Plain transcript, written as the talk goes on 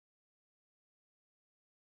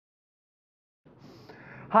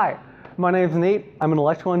Hi, my name's Nate. I'm an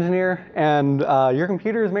electrical engineer, and your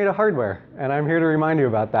computer is made of hardware, and I'm here to remind you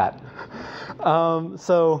about that.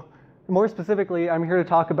 So more specifically, I'm here to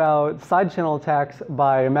talk about side channel attacks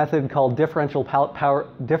by a method called differential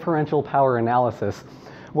power analysis,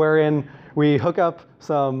 wherein we hook up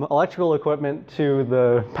some electrical equipment to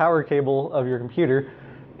the power cable of your computer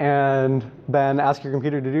and then ask your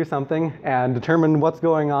computer to do something and determine what's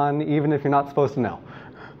going on even if you're not supposed to know.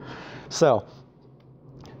 So,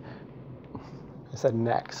 I said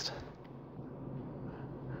next.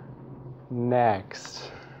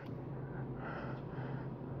 Next.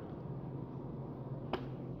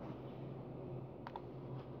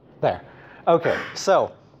 There. Okay,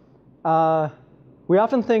 so we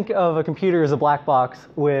often think of a computer as a black box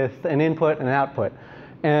with an input and an output.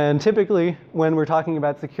 And typically, when we're talking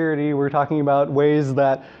about security, we're talking about ways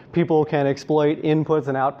that people can exploit inputs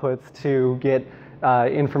and outputs to get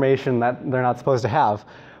information that they're not supposed to have.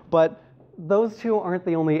 But those two aren't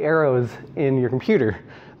the only arrows in your computer.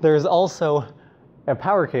 There's also a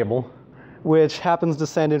power cable, which happens to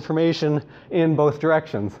send information in both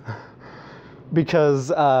directions.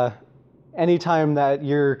 Because anytime that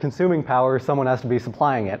you're consuming power, someone has to be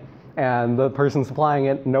supplying it. And the person supplying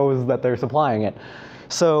it knows that they're supplying it.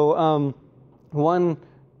 So one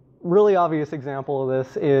really obvious example of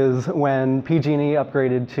this is when PG&E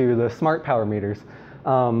upgraded to the smart power meters.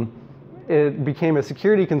 It became a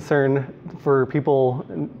security concern for people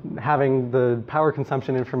having the power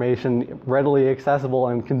consumption information readily accessible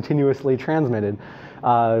and continuously transmitted.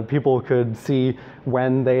 People could see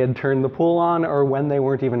when they had turned the pool on or when they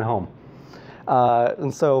weren't even home.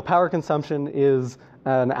 And so power consumption is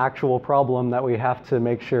an actual problem that we have to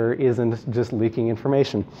make sure isn't just leaking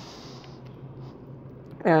information.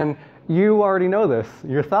 And you already know this.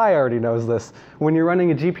 Your thigh already knows this. When you're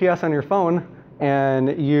running a GPS on your phone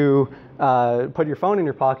and you put your phone in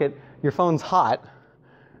your pocket, your phone's hot,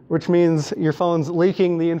 which means your phone's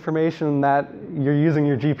leaking the information that you're using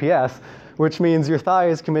your GPS, which means your thigh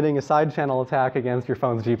is committing a side channel attack against your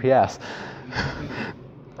phone's GPS.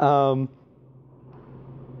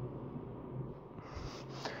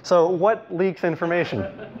 So what leaks information?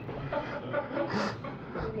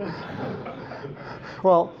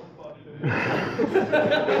 Well,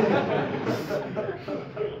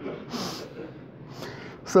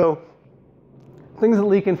 so things that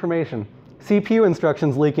leak information. CPU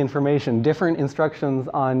instructions leak information. Different instructions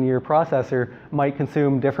on your processor might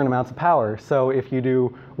consume different amounts of power. So if you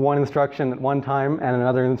do one instruction at one time and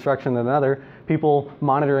another instruction at another, people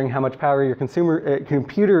monitoring how much power your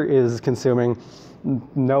computer is consuming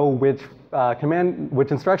know which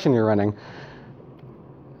which instruction you're running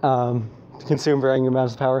to consume varying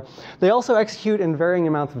amounts of power. They also execute in varying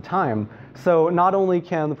amounts of time. So not only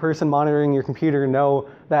can the person monitoring your computer know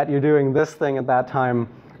that you're doing this thing at that time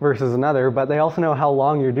versus another, but they also know how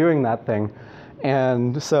long you're doing that thing.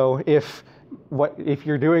 And so if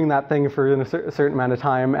you're doing that thing for a certain amount of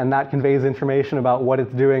time and that conveys information about what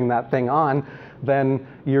it's doing that thing on, then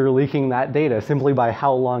you're leaking that data simply by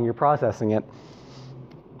how long you're processing it.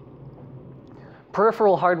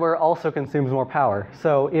 Peripheral hardware also consumes more power.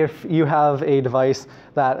 So if you have a device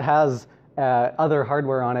that has other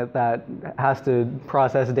hardware on it that has to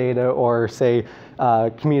process data or, say,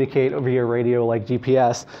 communicate via radio like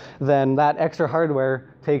GPS, then that extra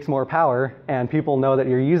hardware takes more power, and people know that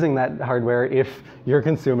you're using that hardware if you're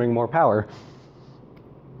consuming more power.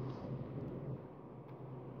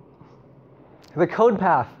 The code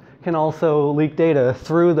path can also leak data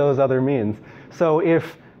through those other means. So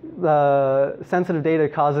if the sensitive data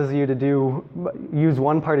causes you to use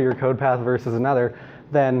one part of your code path versus another,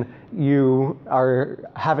 then you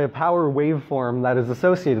have a power waveform that is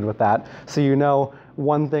associated with that. So you know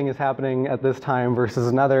one thing is happening at this time versus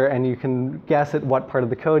another, and you can guess at what part of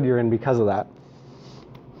the code you're in because of that.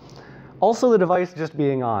 Also, the device just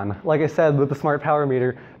being on. Like I said, with the smart power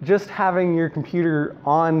meter, just having your computer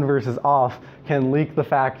on versus off can leak the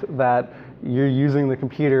fact that you're using the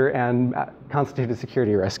computer and constitute a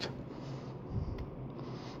security risk.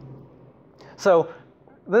 So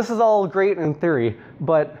this is all great in theory,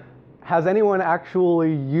 but has anyone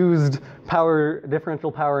actually used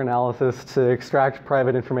differential power analysis to extract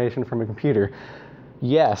private information from a computer?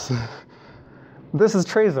 Yes. This is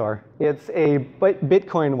Trezor. It's a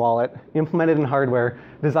Bitcoin wallet implemented in hardware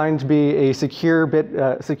designed to be a secure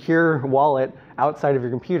wallet outside of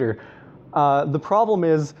your computer. The problem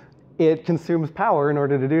is it consumes power in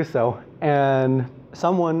order to do so, and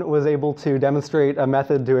someone was able to demonstrate a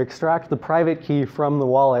method to extract the private key from the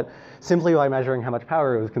wallet simply by measuring how much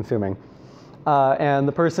power it was consuming. And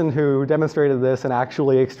the person who demonstrated this and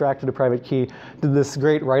actually extracted a private key did this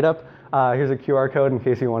great write-up Here's a QR code in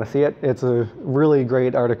case you want to see it. It's a really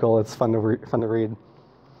great article. It's fun to read.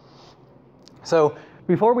 So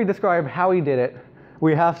before we describe how he did it,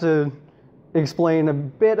 we have to explain a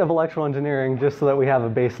bit of electrical engineering just so that we have a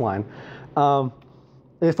baseline.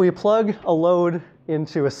 If we plug a load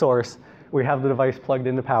into a source, we have the device plugged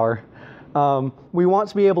into power. We want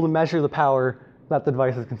to be able to measure the power that the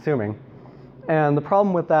device is consuming. And the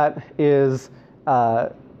problem with that is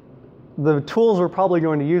the tools we're probably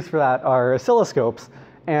going to use for that are oscilloscopes.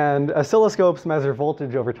 And oscilloscopes measure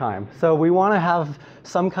voltage over time. So we want to have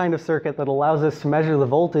some kind of circuit that allows us to measure the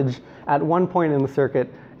voltage at one point in the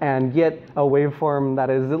circuit and get a waveform that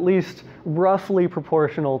is at least roughly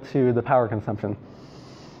proportional to the power consumption.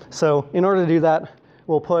 So in order to do that,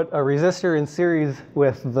 we'll put a resistor in series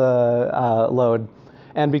with the load.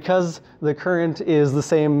 And because the current is the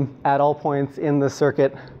same at all points in the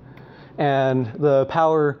circuit, and the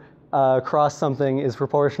power across something is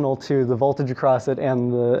proportional to the voltage across it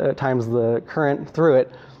and the times the current through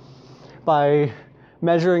it, by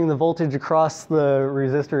measuring the voltage across the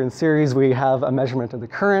resistor in series, we have a measurement of the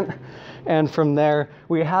current. And from there,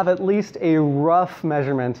 we have at least a rough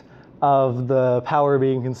measurement of the power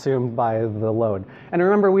being consumed by the load. And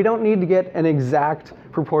remember, we don't need to get an exact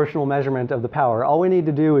proportional measurement of the power. All we need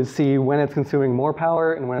to do is see when it's consuming more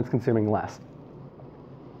power and when it's consuming less.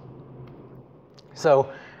 So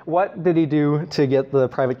what did he do to get the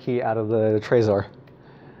private key out of the Trezor?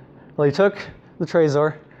 Well, he took the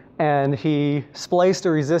Trezor and he spliced a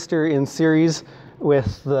resistor in series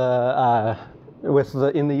with the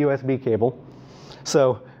in the USB cable.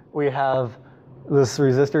 So we have this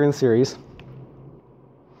resistor in series.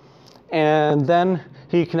 And then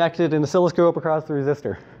he connected an oscilloscope across the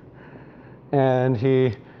resistor. And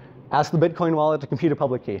he asked the Bitcoin wallet to compute a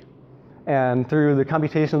public key. And through the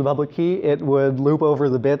computation of the public key, it would loop over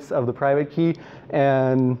the bits of the private key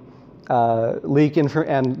and leak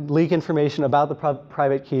information about the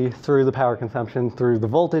private key through the power consumption, through the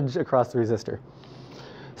voltage across the resistor.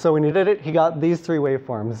 So when he did it, he got these three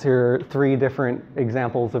waveforms. Here are three different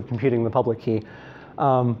examples of computing the public key.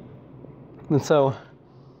 And so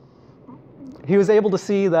he was able to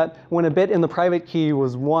see that when a bit in the private key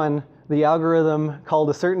was 1, the algorithm called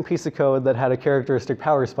a certain piece of code that had a characteristic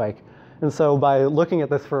power spike. And so by looking at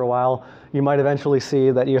this for a while, you might eventually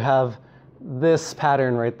see that you have this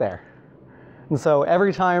pattern right there. And so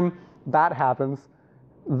every time that happens,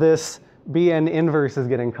 this Bn inverse is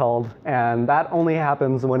getting called, and that only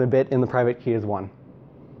happens when a bit in the private key is 1.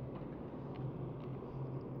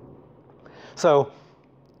 So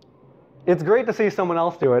it's great to see someone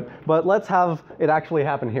else do it, but let's have it actually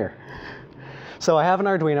happen here. So I have an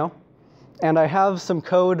Arduino, and I have some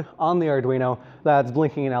code on the Arduino that's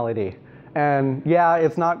blinking an LED. And yeah,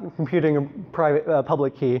 it's not computing a private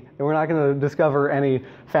public key, and we're not going to discover any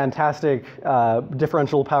fantastic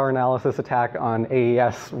differential power analysis attack on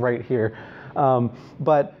AES right here.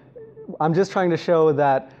 But I'm just trying to show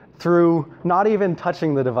that through not even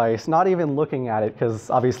touching the device, not even looking at it, because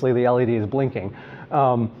obviously the LED is blinking,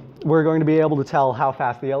 we're going to be able to tell how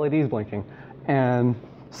fast the LED is blinking. And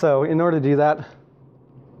so in order to do that,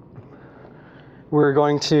 we're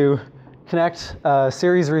going to connect a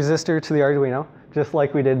series resistor to the Arduino, just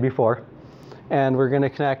like we did before. And we're going to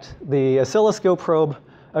connect the oscilloscope probe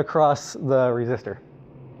across the resistor.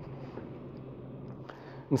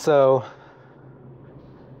 And so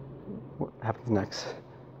what happens next?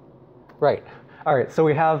 Right. All right, so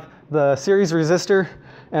we have the series resistor,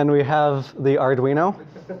 and we have the Arduino.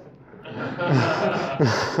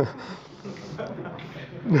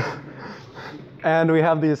 And we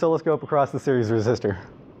have the oscilloscope across the series resistor.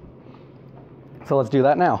 So let's do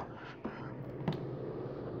that now.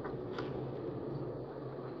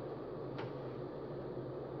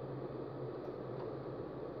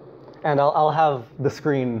 And I'll have the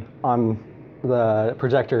screen on the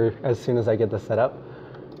projector as soon as I get this set up.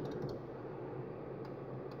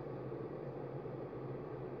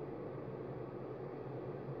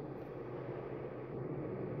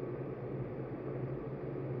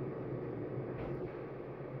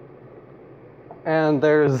 And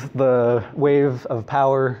there's the wave of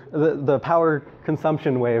power, the power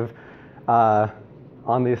consumption wave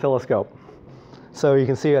on the oscilloscope. So you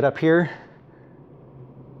can see it up here.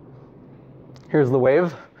 Here's the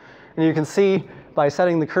wave. And you can see by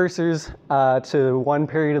setting the cursors to one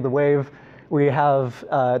period of the wave, we have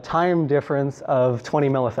a time difference of 20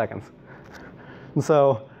 milliseconds. And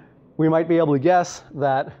so we might be able to guess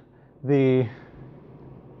that the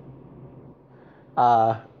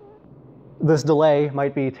this delay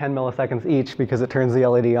might be 10 milliseconds each because it turns the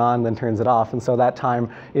LED on, then turns it off. And so that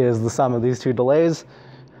time is the sum of these two delays.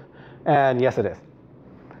 And yes, it is.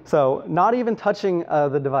 So not even touching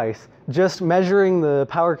the device, just measuring the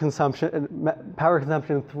power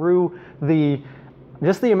consumption through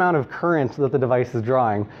just the amount of current that the device is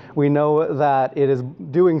drawing. We know that it is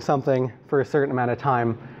doing something for a certain amount of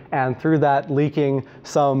time, and through that leaking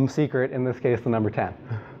some secret, in this case the number 10.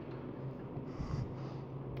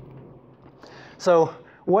 So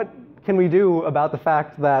what can we do about the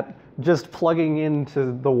fact that just plugging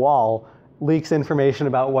into the wall leaks information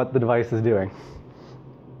about what the device is doing?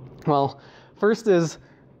 Well, first is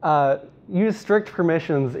use strict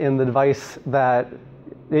permissions in the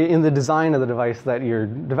design of the device that you're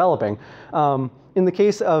developing. In the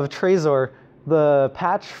case of Trezor, the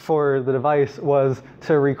patch for the device was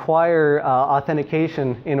to require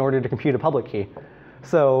authentication in order to compute a public key.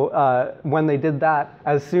 So when they did that,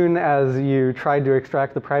 as soon as you tried to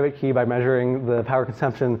extract the private key by measuring the power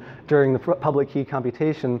consumption during the public key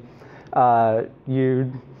computation,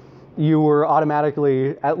 you were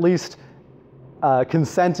automatically at least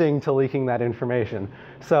consenting to leaking that information.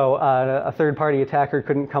 So a third-party attacker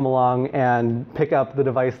couldn't come along and pick up the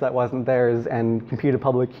device that wasn't theirs and compute a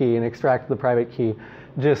public key and extract the private key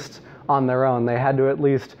just on their own. They had to at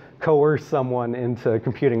least coerce someone into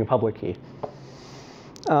computing a public key.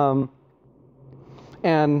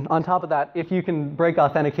 And on top of that, if you can break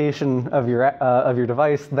authentication of your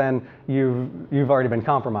device, then you've already been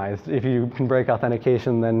compromised. If you can break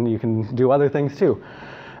authentication, then you can do other things too.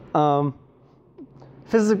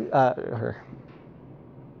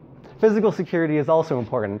 Physical security is also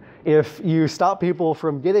important. If you stop people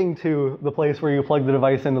from getting to the place where you plug the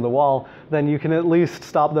device into the wall, then you can at least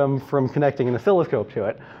stop them from connecting an oscilloscope to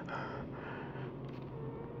it.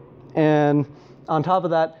 And on top of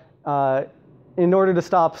that, in order to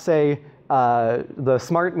stop, say, the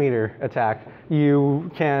smart meter attack, you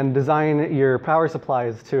can design your power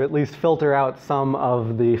supplies to at least filter out some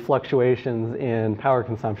of the fluctuations in power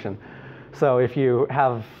consumption. So if you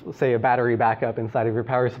have, say, a battery backup inside of your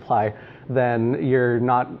power supply, then you're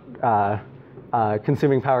not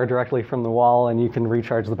consuming power directly from the wall, and you can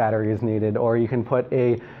recharge the battery as needed. Or you can put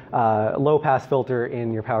a low-pass filter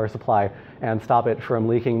in your power supply and stop it from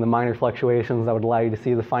leaking the minor fluctuations that would allow you to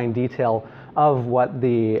see the fine detail of what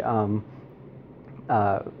the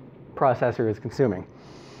processor is consuming.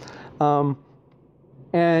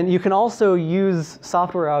 And you can also use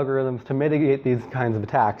software algorithms to mitigate these kinds of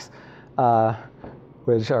attacks,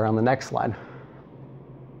 which are on the next slide.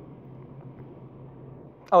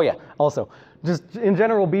 Oh yeah, also, just in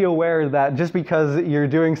general, be aware that just because you're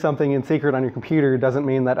doing something in secret on your computer doesn't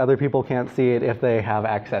mean that other people can't see it if they have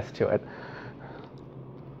access to it.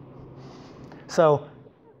 So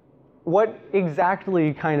what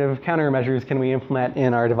exactly kind of countermeasures can we implement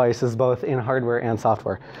in our devices, both in hardware and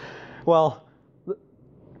software? Well,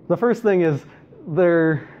 the first thing is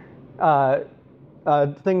there's a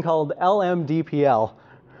thing called LMDPL,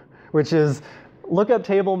 which is lookup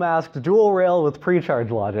table masked dual rail with pre-charge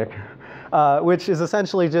logic, which is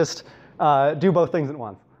essentially just do both things at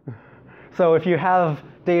once. So if you have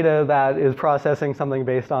data that is processing something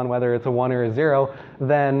based on whether it's a 1 or a 0,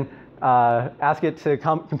 then ask it to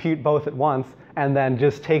compute both at once, and then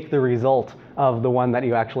just take the result of the one that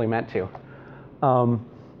you actually meant to. On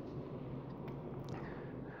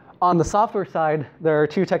the software side, there are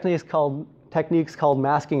two techniques called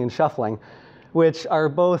masking and shuffling, which are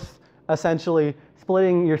both essentially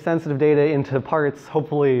splitting your sensitive data into parts,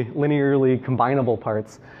 hopefully linearly combinable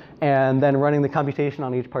parts, and then running the computation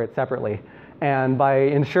on each part separately. And by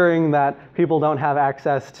ensuring that people don't have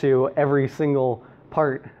access to every single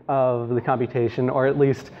part of the computation, or at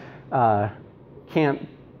least can't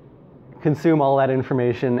consume all that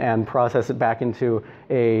information and process it back into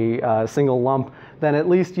a single lump, then at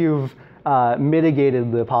least you've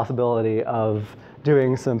mitigated the possibility of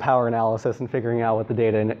doing some power analysis and figuring out what the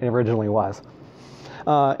data originally was.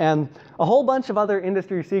 And a whole bunch of other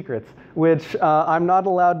industry secrets, which I'm not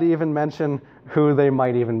allowed to even mention who they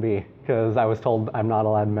might even be, because I was told I'm not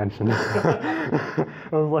allowed to mention. I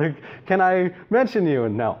was like, can I mention you?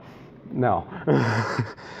 And no.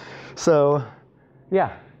 So,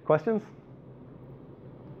 yeah, questions?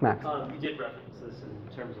 Max? You did reference this in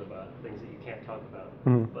terms of things that you can't talk about,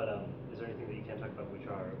 but is there anything that you can't talk about which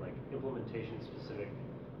are like implementation-specific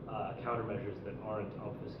countermeasures that aren't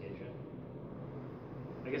obfuscation?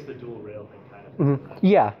 I guess the dual rail thing kind of.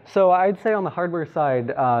 Yeah, so I'd say on the hardware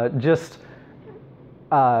side, just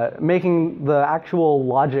making the actual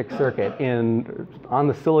logic circuit on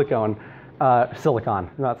the silicon, on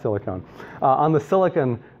the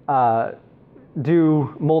silicon,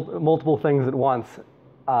 do multiple things at once,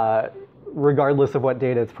 regardless of what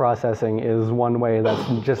data it's processing, is one way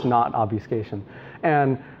that's just not obfuscation.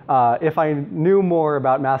 And if I knew more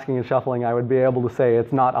about masking and shuffling, I would be able to say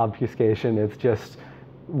it's not obfuscation, it's just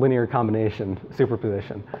linear combination,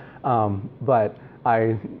 superposition. But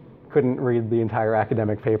I couldn't read the entire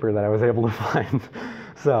academic paper that I was able to find.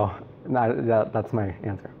 So that's my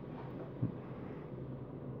answer.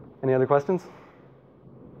 Any other questions?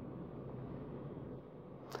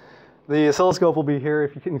 The oscilloscope will be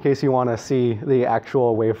here in case you want to see the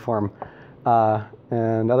actual waveform.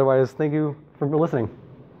 And otherwise, thank you for listening.